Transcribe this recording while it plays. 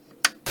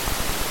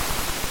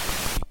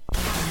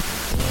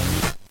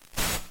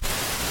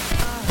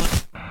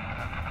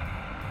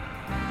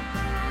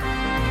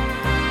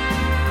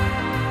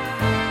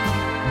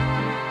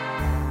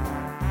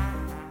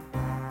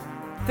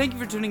Thank you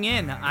for tuning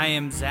in. I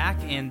am Zach,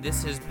 and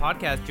this is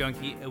Podcast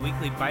Junkie, a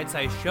weekly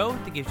bite-sized show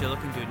that gives you a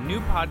look into a new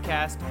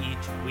podcast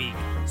each week.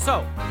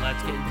 So,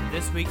 let's get into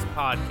this week's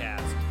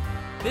podcast.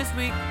 This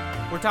week,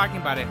 we're talking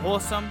about a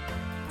wholesome,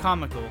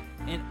 comical,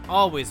 and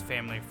always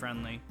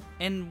family-friendly,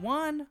 and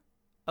one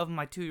of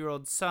my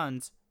 2-year-old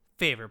son's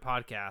favorite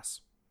podcasts.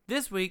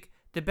 This week,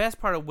 the best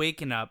part of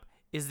waking up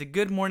is the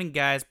Good Morning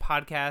Guys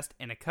podcast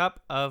and a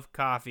cup of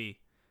coffee.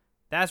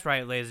 That's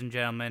right, ladies and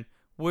gentlemen.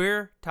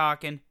 We're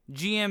talking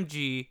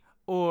GMG,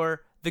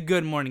 or the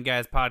Good Morning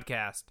Guys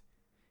podcast.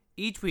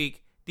 Each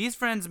week, these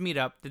friends meet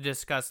up to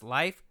discuss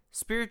life,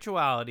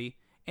 spirituality,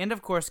 and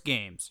of course,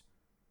 games.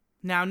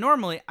 Now,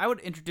 normally, I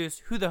would introduce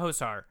who the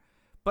hosts are,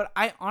 but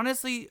I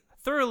honestly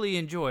thoroughly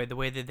enjoy the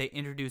way that they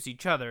introduce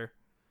each other.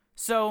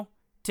 So,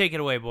 take it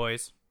away,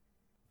 boys.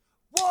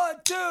 1,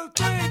 2,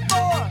 3,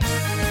 4!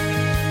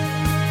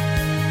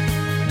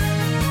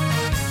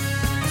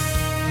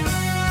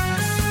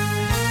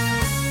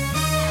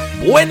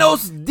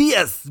 Buenos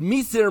dias,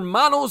 mis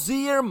hermanos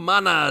y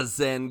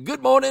hermanas, and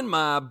good morning,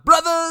 my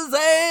brothers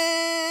and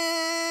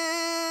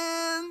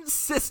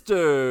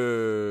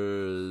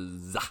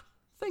sisters.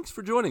 Thanks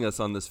for joining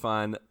us on this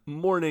fine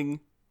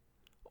morning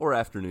or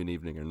afternoon,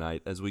 evening, or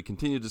night as we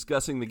continue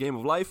discussing the game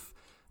of life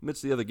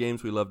amidst the other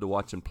games we love to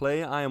watch and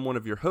play. I am one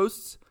of your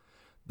hosts,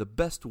 the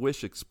best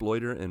wish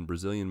exploiter and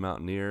Brazilian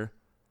mountaineer,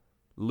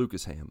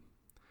 Lucas Ham.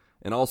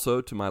 And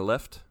also to my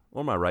left,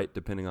 or my right,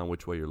 depending on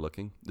which way you're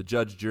looking, the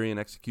judge, jury, and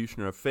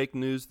executioner of fake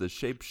news, the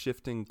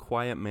shape-shifting,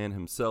 quiet man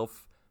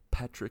himself,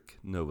 Patrick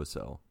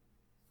Novosel.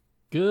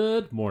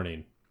 Good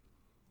morning.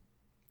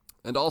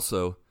 And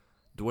also,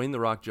 Dwayne "The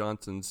Rock"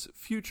 Johnson's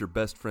future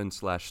best friend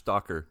 /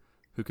 stalker,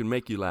 who can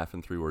make you laugh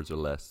in 3 words or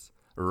less,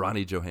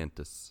 Ronnie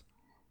Johantis.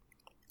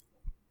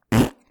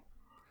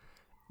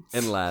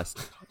 And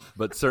last,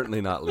 but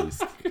certainly not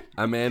least,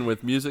 a man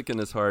with music in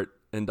his heart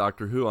and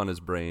Doctor Who on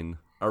his brain,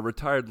 our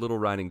retired little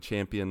riding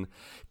champion,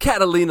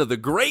 Catalina the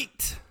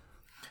Great.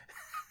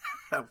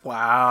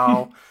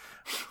 Wow.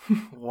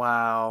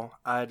 Wow.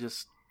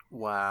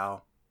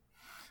 Wow.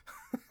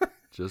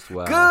 Just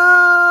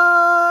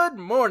wow. Good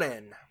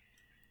morning.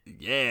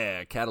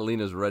 Yeah,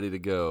 Catalina's ready to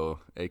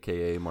go,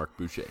 a.k.a. Mark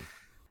Boucher.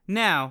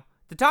 Now,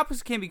 the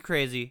topics can be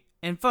crazy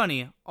and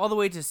funny, all the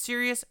way to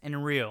serious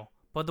and real.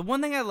 But the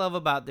one thing I love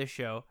about this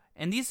show,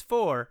 and these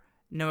 4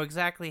 know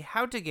exactly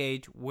how to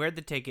gauge where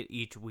to take it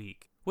each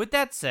week. With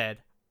that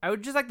said, I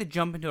would just like to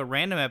jump into a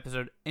random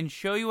episode and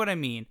show you what I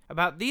mean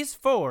about these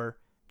 4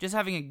 just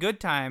having a good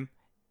time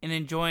and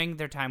enjoying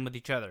their time with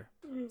each other.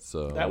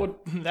 So that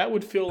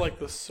would feel like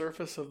the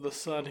surface of the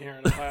sun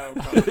here in Ohio.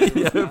 Probably.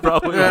 Yeah, it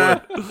probably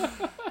would.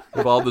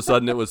 If all of a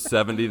sudden it was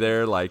 70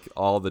 there, like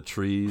all the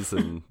trees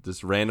and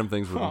just random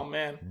things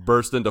would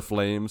burst into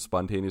flames,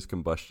 spontaneous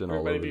combustion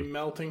Everybody all over be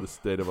melting. the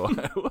state of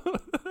Ohio.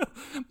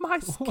 My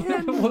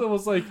skin. Well, it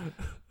was like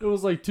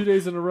 2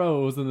 days in a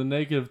row. It was in the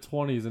negative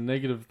 20s and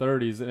negative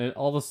 30s, and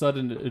all of a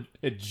sudden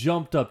it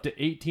jumped up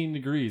to 18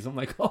 degrees. I'm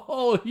like,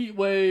 oh, heat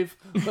wave.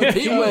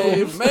 Heat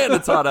wave. Man,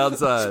 it's hot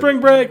outside. Spring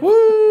break.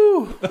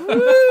 Woo!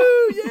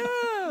 Woo!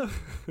 Yeah.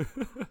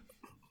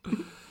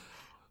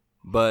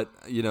 But,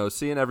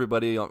 seeing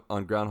everybody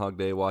on Groundhog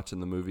Day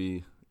watching the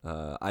movie,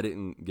 I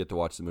didn't get to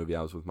watch the movie.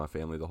 I was with my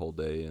family the whole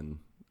day, and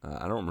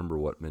I don't remember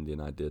what Mindy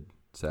and I did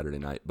Saturday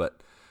night,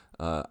 but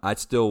I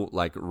still,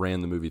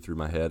 ran the movie through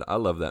my head. I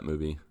love that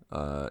movie.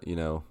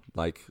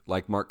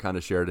 Like Mark kind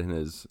of shared in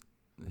his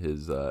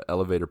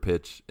elevator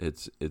pitch,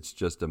 it's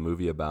just a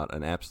movie about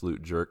an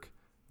absolute jerk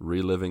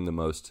reliving the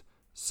most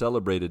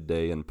celebrated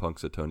day in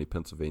Punxsutawney,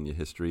 Pennsylvania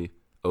history,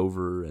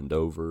 over and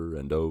over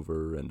and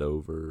over and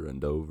over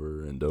and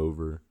over and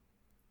over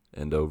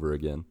and over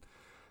again.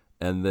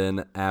 And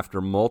then after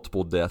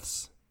multiple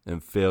deaths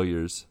and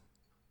failures,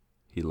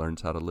 he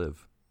learns how to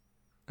live.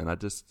 And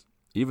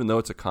even though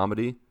it's a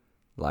comedy,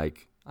 I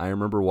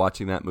remember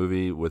watching that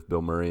movie with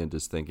Bill Murray and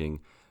just thinking,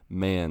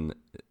 man,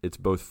 it's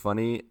both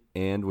funny,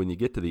 and when you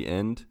get to the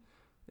end,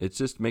 it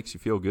just makes you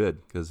feel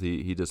good because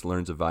he just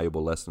learns a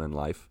valuable lesson in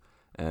life.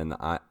 And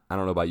I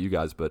don't know about you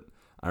guys, but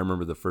I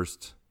remember the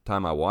first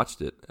time I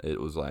watched it,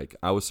 it was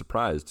I was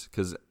surprised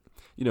because,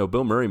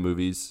 Bill Murray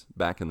movies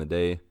back in the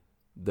day,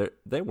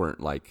 they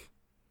weren't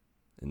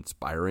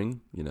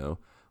inspiring.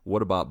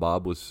 What About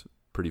Bob was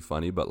pretty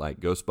funny, but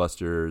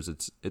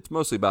Ghostbusters, it's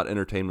mostly about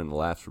entertainment and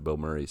laughs for Bill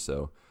Murray.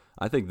 So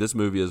I think this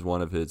movie is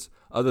one of his,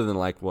 other than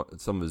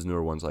some of his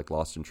newer ones like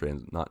Lost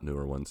in not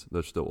newer ones,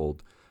 they're still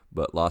old,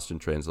 but Lost in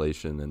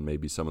Translation and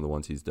maybe some of the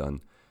ones he's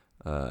done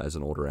as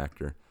an older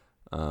actor.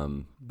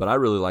 But I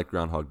really like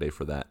Groundhog Day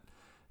for that.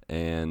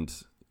 And,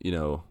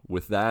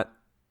 with that,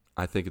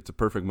 I think it's a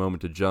perfect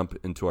moment to jump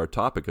into our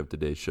topic of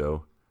today's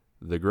show,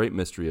 the great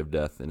mystery of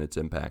death and its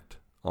impact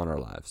on our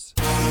lives.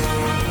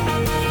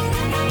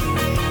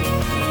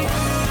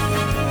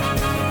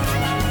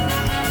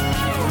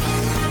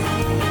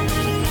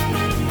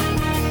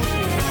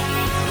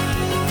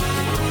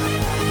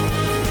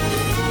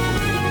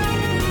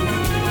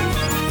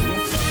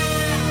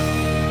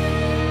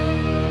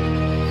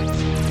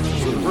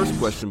 So the first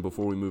question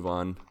before we move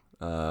on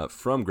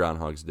from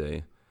Groundhog's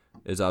Day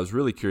is I was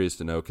really curious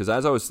to know, because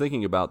as I was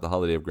thinking about the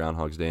holiday of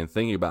Groundhog's Day and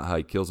thinking about how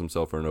he kills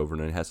himself over and over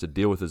and he has to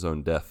deal with his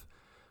own death,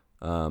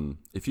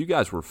 if you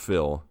guys were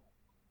Phil,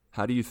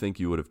 how do you think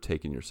you would have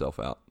taken yourself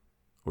out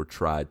or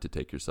tried to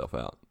take yourself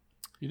out?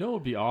 You know what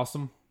would be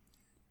awesome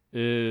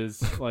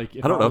is like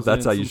if I don't know if was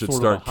that's in how you some should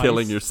sort of start a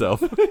killing heist.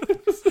 yourself. I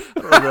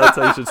don't know if that's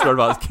how you should start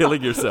about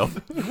killing yourself.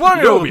 You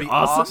want You know to what would be be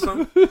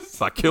awesome?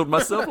 If I killed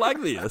myself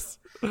like this.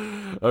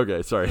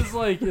 Okay, sorry.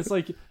 It's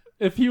like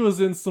if he was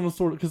in some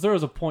sort of, because there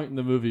was a point in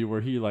the movie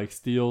where he like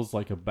steals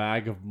like a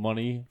bag of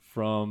money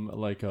from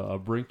like a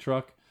brink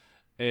truck,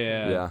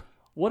 and Yeah.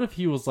 what if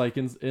he was like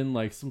in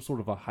like some sort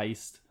of a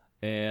heist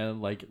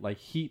and like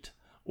Heat,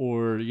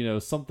 or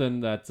something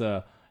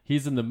that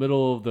he's in the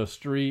middle of the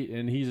street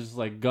and he's just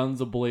like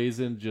guns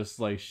ablazing, just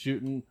like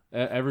shooting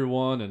at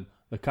everyone and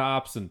the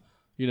cops and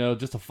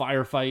just a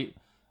firefight.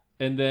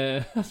 And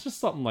then it's just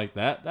something like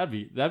that. That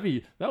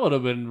would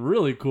have been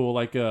really cool,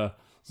 like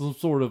some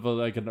sort of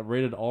like a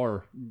rated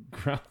R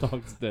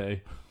Groundhog's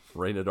Day.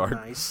 Rated R.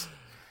 Nice.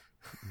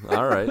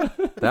 All right.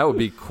 That would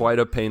be quite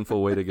a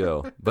painful way to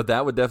go. But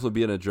that would definitely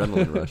be an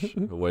adrenaline rush.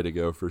 A way to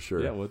go for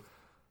sure. Yeah, it would.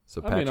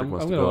 So I Patrick mean, I'm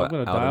wants to go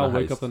gonna out dial, on a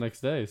wake heist. up the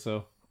next day.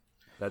 So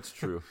That's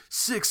true.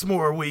 6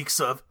 more weeks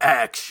of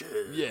action.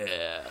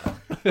 Yeah.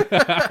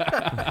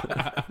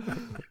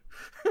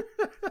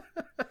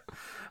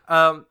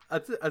 I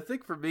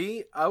think for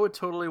me, I would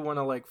totally want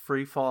to like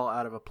free fall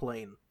out of a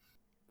plane.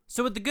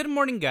 So with the Good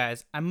Morning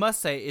Guys, I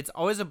must say it's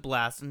always a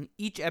blast, and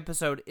each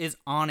episode is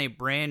on a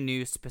brand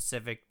new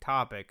specific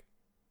topic.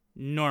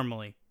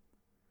 Normally.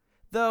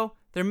 Though,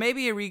 there may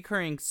be a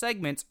recurring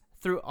segments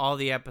through all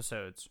the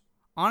episodes.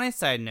 On a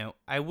side note,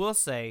 I will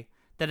say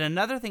that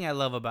another thing I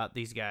love about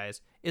these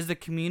guys is the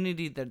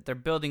community that they're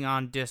building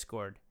on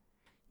Discord.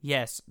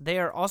 Yes, they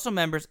are also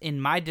members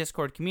in my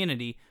Discord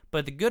community,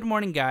 but the Good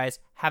Morning Guys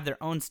have their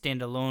own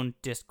standalone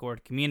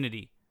Discord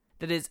community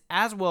that is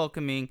as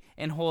welcoming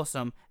and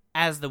wholesome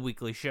as the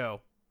weekly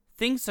show.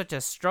 Things such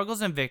as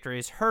struggles and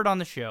victories heard on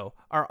the show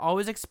are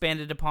always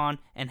expanded upon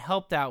and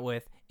helped out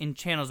with in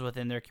channels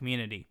within their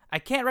community. I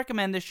can't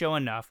recommend this show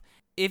enough.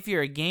 If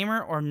you're a gamer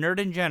or nerd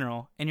in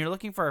general and you're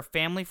looking for a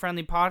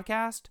family-friendly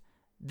podcast,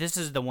 this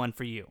is the one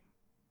for you.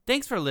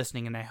 Thanks for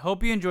listening, and I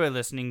hope you enjoy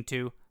listening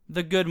to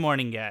The Good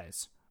Morning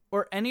Guys,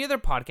 or any other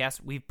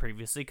podcast we've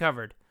previously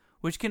covered,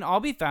 which can all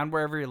be found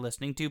wherever you're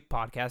listening to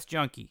Podcast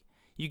Junkie.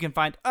 You can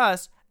find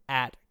us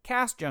at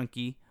Cast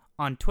Junkie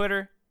on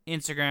Twitter,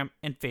 Instagram,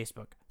 and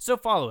Facebook. So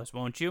follow us,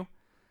 won't you?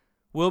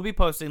 We'll be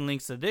posting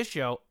links to this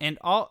show and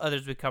all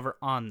others we cover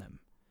on them.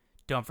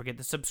 Don't forget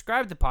to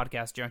subscribe to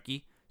Podcast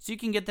Junkie so you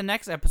can get the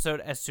next episode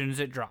as soon as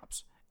it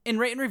drops. And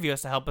rate and review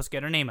us to help us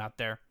get our name out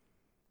there.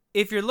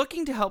 If you're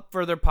looking to help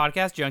further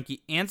Podcast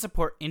Junkie and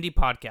support indie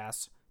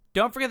podcasts,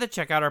 don't forget to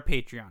check out our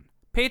Patreon.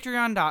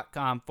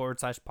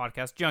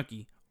 Patreon.com/Podcast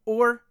Junkie,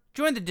 or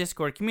join the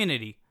Discord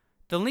community.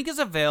 The link is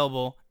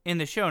available in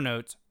the show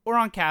notes or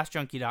on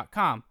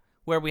CastJunkie.com,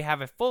 where we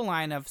have a full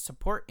line of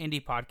support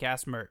indie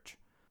podcast merch.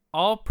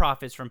 All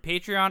profits from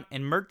Patreon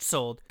and merch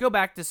sold go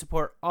back to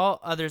support all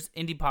others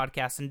indie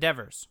podcast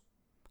endeavors.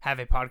 Have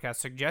a podcast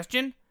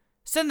suggestion?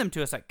 Send them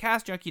to us at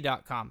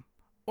CastJunkie.com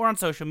or on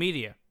social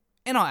media,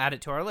 and I'll add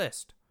it to our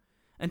list.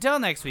 Until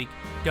next week,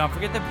 don't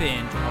forget to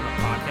binge all